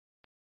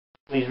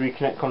Please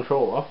reconnect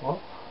controller. What?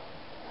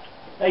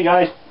 Hey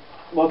guys,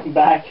 welcome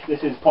back. This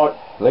is part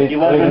 11.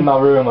 Leaving my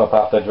room up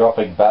after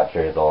dropping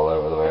batteries all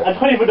over the way. I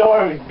don't even know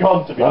where it's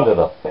gone, to be honest.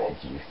 Under the bed,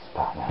 you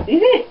spanner.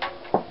 Is it?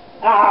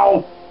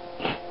 Ow!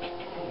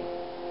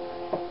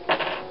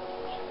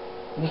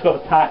 I just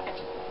got attacked.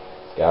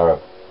 Scarab.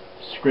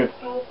 Scrib.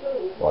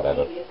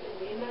 Whatever.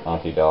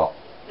 Antidote.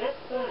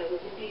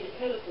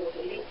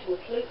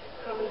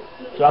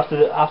 So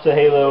after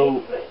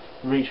Halo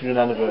reached an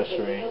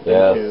anniversary,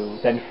 Yes.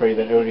 then 3,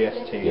 then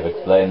ODST. You've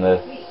explained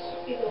this.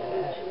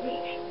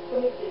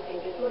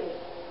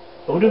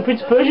 Are we doing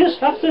Prince of Persia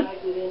after?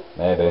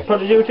 Maybe.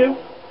 Project Zero 2?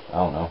 I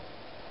don't know.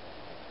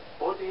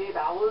 48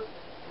 hours?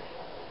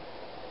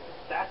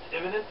 That's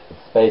imminent? It's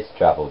space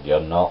travel,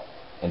 John, not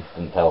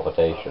instant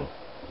teleportation.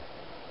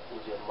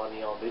 Who's your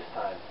money on this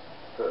time?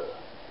 Her.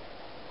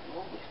 You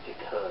always pick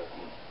her.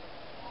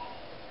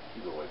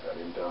 You always had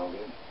him down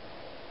in.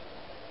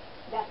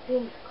 That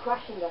thing's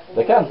crushing us.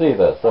 They can't see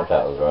the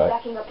subtitles, right?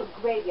 Backing up a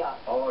graveyard.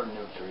 All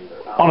neutral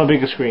either. On a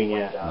bigger screen,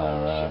 yeah.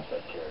 Alright.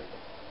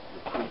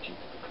 You're preaching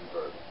to the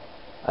converted.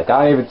 I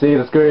can't even see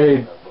the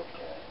screen.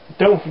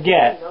 Don't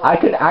forget, I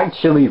can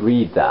actually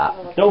read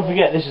that. don't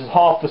forget, this is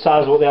half the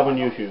size of what they have on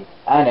YouTube.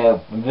 I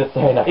know, I'm just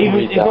saying I can Even,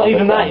 read it's that. not on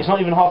even the that, phone. it's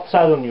not even half the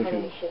size on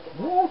YouTube.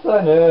 Yes,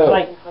 I know. It's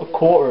like a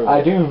quarter of I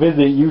it. do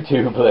visit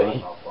YouTube,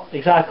 Lee.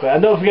 Exactly,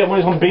 and don't forget when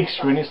it's on big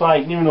screen, it's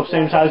like near enough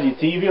same size as your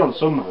TV on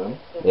some of them.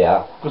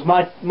 Yeah, Because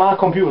my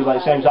computer's like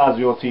the same size as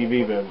your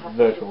TV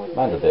virtually.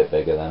 mine's a bit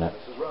bigger than it.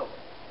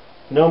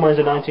 No, mine's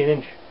a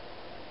 19-inch.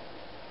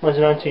 Mine's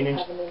a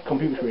 19-inch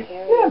computer screen.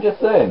 Yeah, I'm just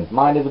saying,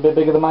 mine is a bit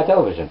bigger than my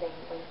television.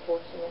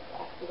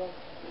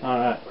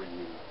 Alright.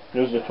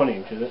 Yours is a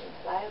 20-inch, is it?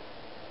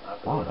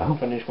 Oh no.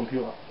 20-inch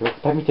computer. You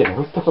expect me to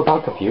know stuff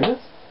about computers?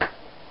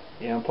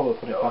 Yeah, I'm probably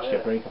putting it past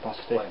your brain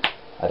capacity.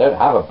 I don't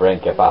have a brain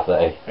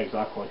capacity.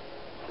 Exactly.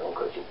 Don't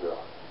cut your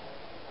girl.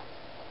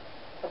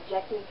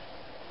 Objective.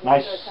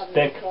 Nice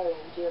stick.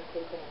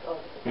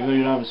 Even though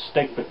you don't have a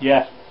stick, but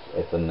yeah.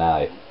 It's a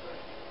knife.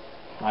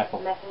 Rifle.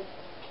 Method.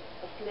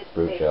 A slit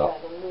Brute space shot.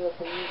 drive in lieu of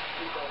the new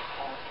keyboard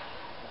file.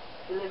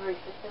 Delivery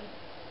system.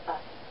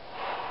 Us.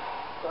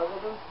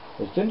 Algorithm.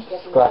 It's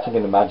just scratching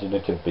an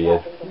imaginative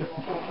beard.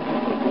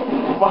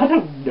 I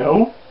don't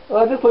know.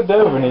 Well, I just looked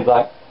over and he's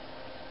like,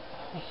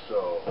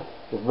 So,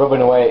 just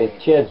rubbing away at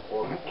his chin.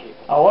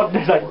 I want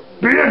this like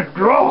beard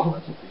draw.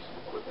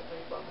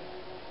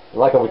 I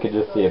like how we could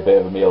just see a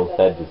bit of Emil's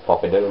head just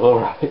popping over,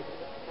 right?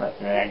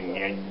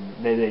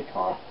 They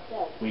can't.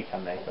 We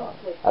can, they can't.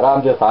 And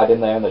I'm just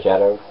hiding there in the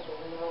shadows.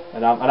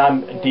 And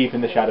I'm deep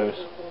in the shadows.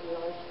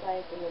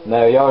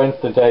 No, you're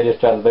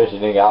instantaneous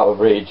transitioning out of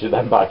reach and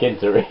then back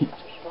into reach.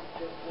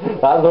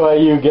 That's the way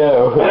you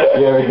go.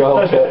 You're a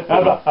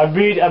goal. I'm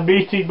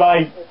meeting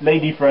my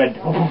lady friend.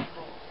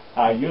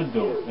 How you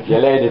doing? Your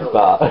lady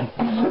spot.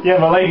 Yeah,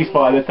 my lady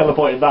spot, and they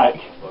teleported back.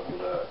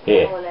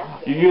 Here.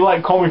 You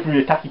like call me from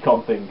your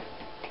Tachycom thing.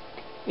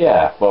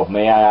 Yeah, well,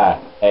 me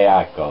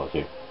AI calls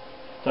you.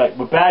 It's like,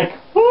 we're back.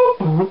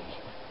 Whoop.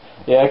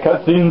 Yeah,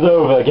 cutscene's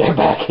over, get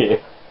back here.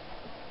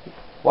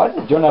 Why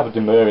does John have a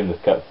demur in this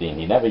cutscene?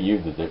 He never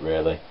uses it,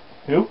 really.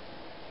 Who?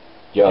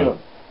 John.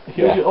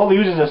 He all he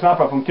uses is a snap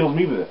rifle and kills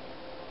me with it.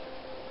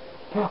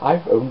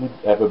 I've only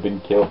ever been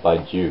killed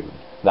by June.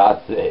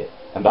 That's it.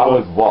 And that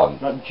was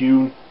once. Not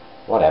June.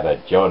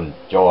 Whatever, John,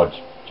 George.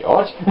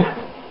 George?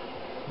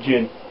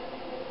 Jim.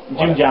 Jim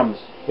Whatever. Jams.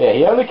 Yeah,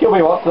 he only killed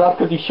me once, so that's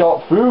because he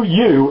shot through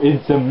you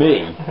into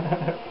me.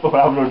 But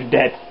I'm already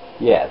dead.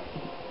 Yes.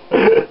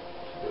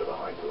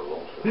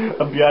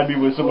 And behind me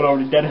was someone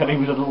already dead and he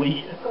was an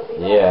elite.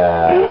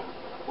 Yeah.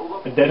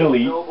 A dead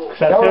elite.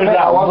 Cause I Don't turned think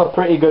that out- was a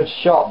pretty good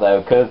shot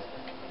though, because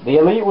the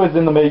elite was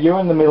in the middle. You were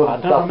in the middle I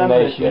of don't remember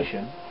this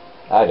assassination.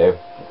 mission. I do.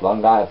 It's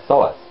Long Night of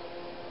Solace.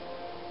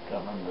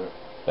 Don't remember it.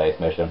 Space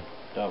mission.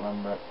 Don't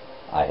remember it.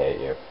 I hate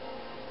you.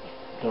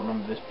 Don't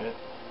remember this bit.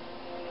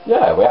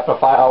 Yeah, we have to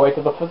fight our way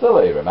to the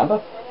facility,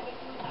 remember?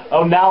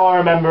 Oh, now I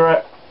remember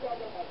it.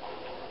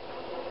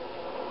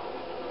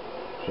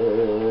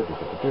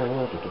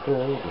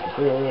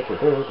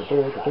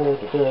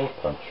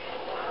 Punch.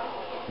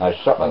 Nice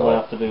shot, by the We'll way.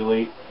 have to do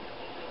elite.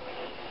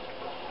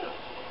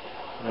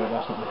 No,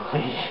 that's not the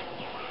elite.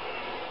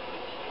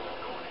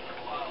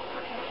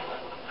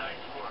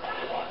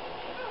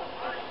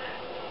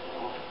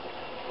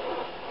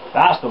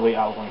 That's the elite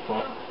I was going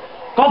for.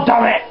 God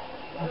damn it!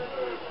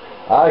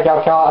 I think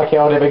I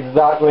killed him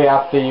exactly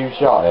after you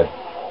shot him.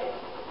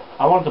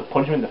 I wanted to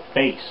punch him in the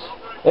face.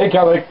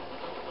 Incoming!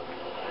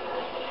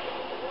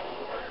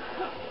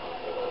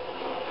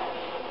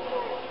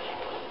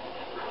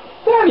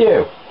 Damn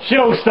you!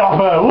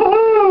 Showstopper!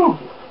 Woohoo!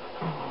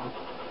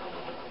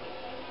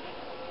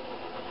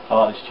 I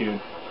like this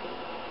tune.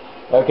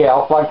 Okay,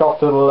 I'll flank off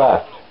to the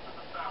left.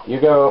 You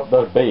go up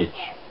the beach.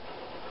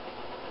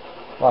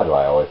 Why do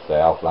I always say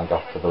I'll flank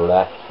off to the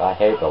left? I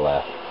hate the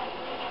left.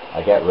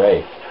 I get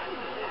raped.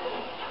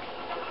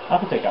 I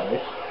can take that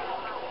race.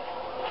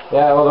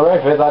 Yeah, well the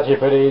rape is actually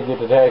pretty easy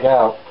to take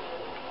out.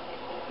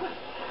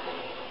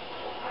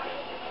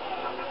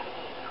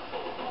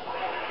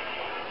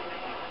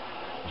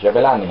 Should be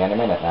landing any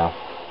minute now.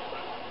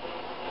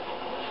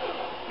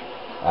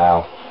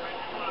 Ow.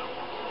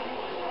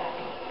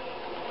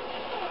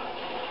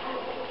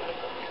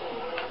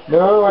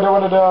 No, I don't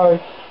want to die.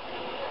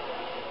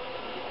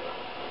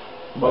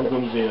 One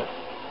gun's here.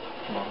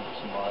 Come on,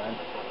 somewhere in.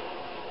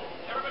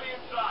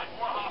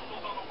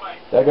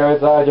 Don't go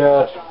inside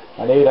yet.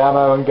 I need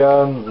ammo and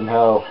guns and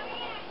health.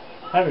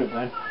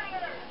 Everything.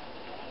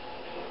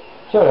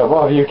 Shut up,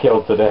 what have you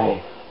killed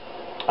today?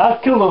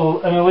 I've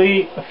killed an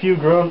elite, a few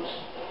grunts.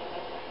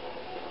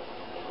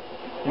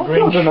 I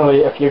killed an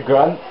elite, a few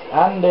grunts,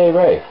 and a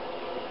wraith.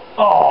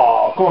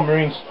 Oh, come on,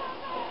 Marines.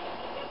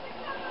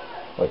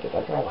 Wait, did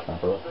I grab a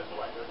sniper?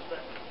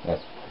 Yes,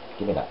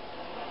 give me that.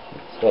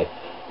 Stay.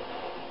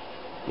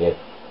 Yeah.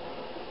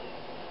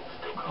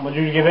 What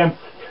did you give him?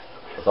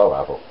 Assault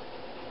rifle.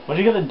 What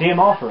did you get the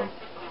DMR for him?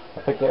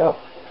 I picked it up.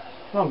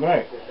 Oh,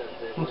 great.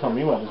 Don't tell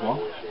me where there's one.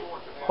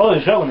 Oh,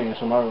 there's shotgun here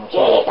somewhere. That's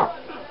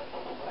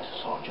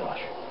a sword,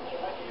 Josh.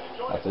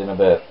 That's in a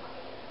bit.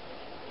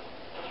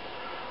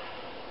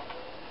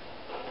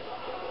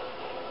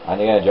 And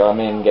you're gonna join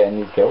me in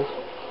getting these kills?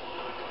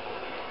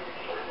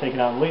 Taking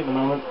out an elite at the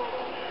moment.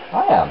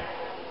 I am.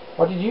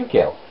 What did you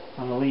kill?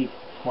 An elite.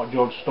 What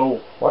George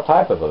stole. What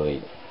type of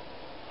elite?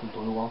 The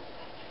blue one.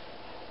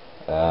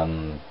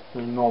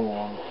 The normal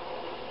one.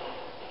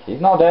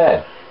 He's not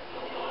dead.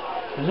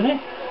 Isn't he?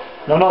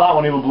 No, not that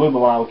one. He was blue, the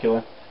one I was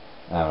killing.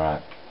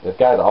 Alright. This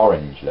guy's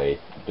orange, Lee.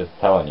 Just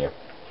telling you.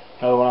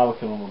 No, the one I was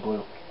killing was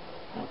blue.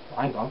 Oh,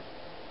 hang on.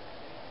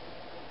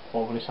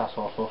 Over this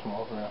asshole, I saw some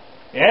over here.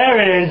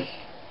 There it is!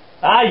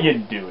 How you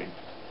doing?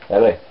 Hey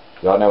Lee,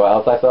 you wanna know what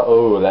else I saw?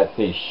 Oh, let's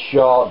see.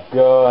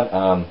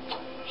 Shotgun.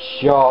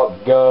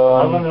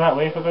 Shotgun. I'm going the right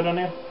way if I go down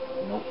here?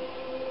 Nope.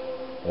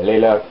 Hey Lee,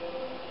 look.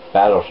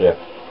 Battleship.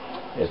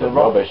 It's a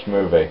rubbish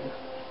movie.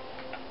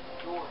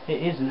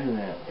 It is, isn't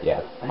it?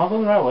 Yes. Am I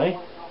going the right way?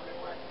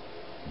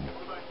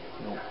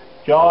 No.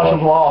 Josh,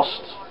 I'm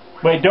lost.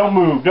 Wait, don't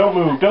move, don't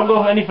move, don't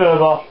go any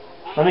further.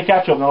 Let me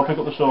catch up and I'll pick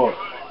up the sword.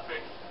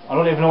 I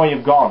don't even know where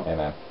you've gone. Hey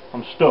man.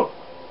 I'm stuck.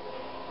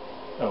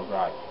 Oh,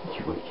 right.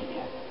 You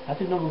idiot. I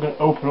didn't know we were going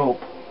to open up.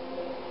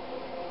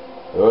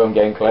 Oh, I'm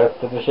getting close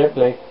to the ship,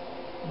 Lee.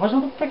 Where's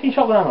all the freaking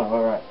shotgun ammo?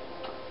 Alright.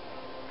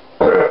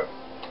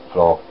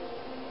 Floor.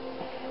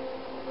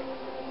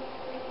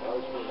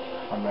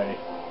 I'm ready.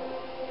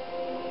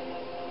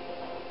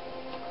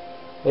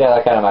 Yeah,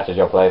 that kind of matches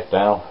your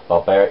playstyle.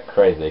 Barbaric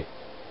crazy.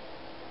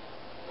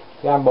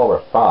 Yeah, I'm more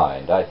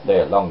refined. I stay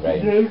at long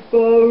range. I'm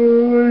far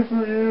away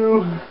from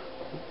you.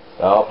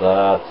 Stop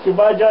that.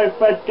 Goodbye, Joe.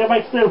 Get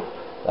back still.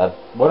 That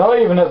we're not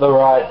even at the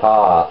right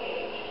part.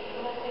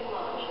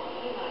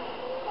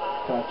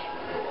 Catch.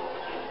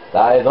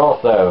 That is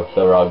also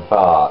the wrong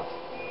part.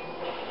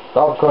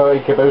 Stop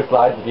quoting caboose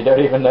lines if you don't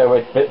even know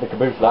which bit the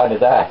caboose line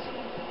is at.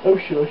 Oh,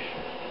 shush.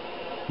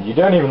 You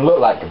don't even look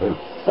like caboose.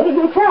 I don't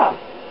give a crap.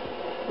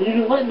 You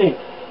didn't let me.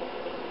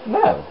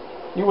 No.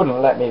 You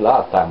wouldn't let me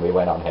last time we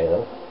went on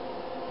Halo.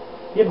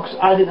 Yeah, because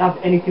I didn't have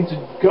anything to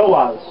go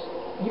as.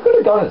 You could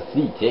have gone as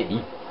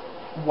CT.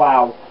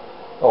 Wow.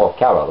 Or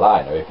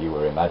Carolina if you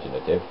were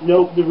imaginative.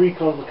 Nope, the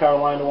Recon's the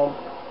Carolina one.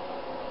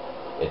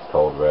 It's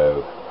called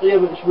Rogue. Yeah,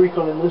 but it's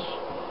Recon in this.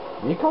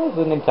 Recon's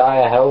an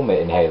entire helmet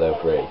in Halo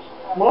 3.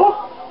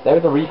 What? There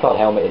was a Recon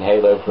helmet in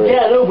Halo 3.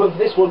 Yeah, no, but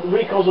this one,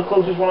 Recon's the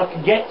closest one I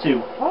could get to.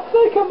 I'd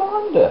say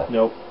Commander.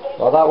 Nope.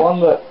 Well, that one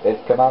that is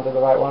Commander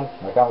the right one?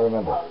 I can't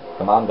remember.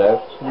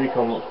 Commando.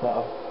 Recon looks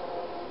better.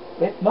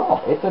 It's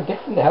not. It's a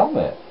different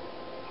helmet.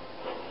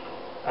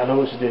 I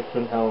know it's a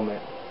different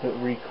helmet, but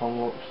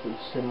Recon looks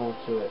similar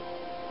to it.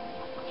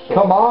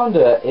 So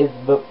Commander is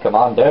the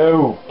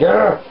Commando.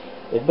 Grr,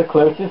 is the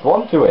closest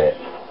one to it.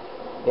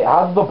 It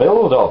has the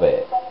build of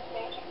it.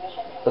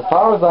 As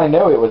far as I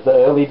know, it was the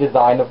early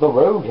design of the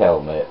Rogue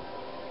helmet.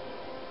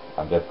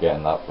 I'm just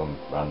getting that from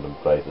random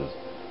places.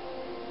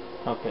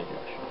 Okay,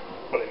 Josh.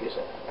 Whatever you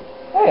say.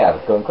 Hey, I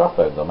have skull and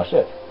crossbones on my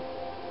ship.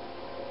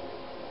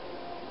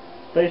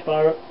 Space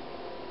pirate.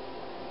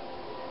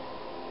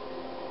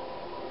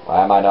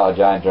 Why am I not a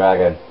giant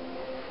dragon?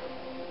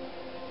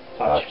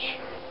 Touch. Touch.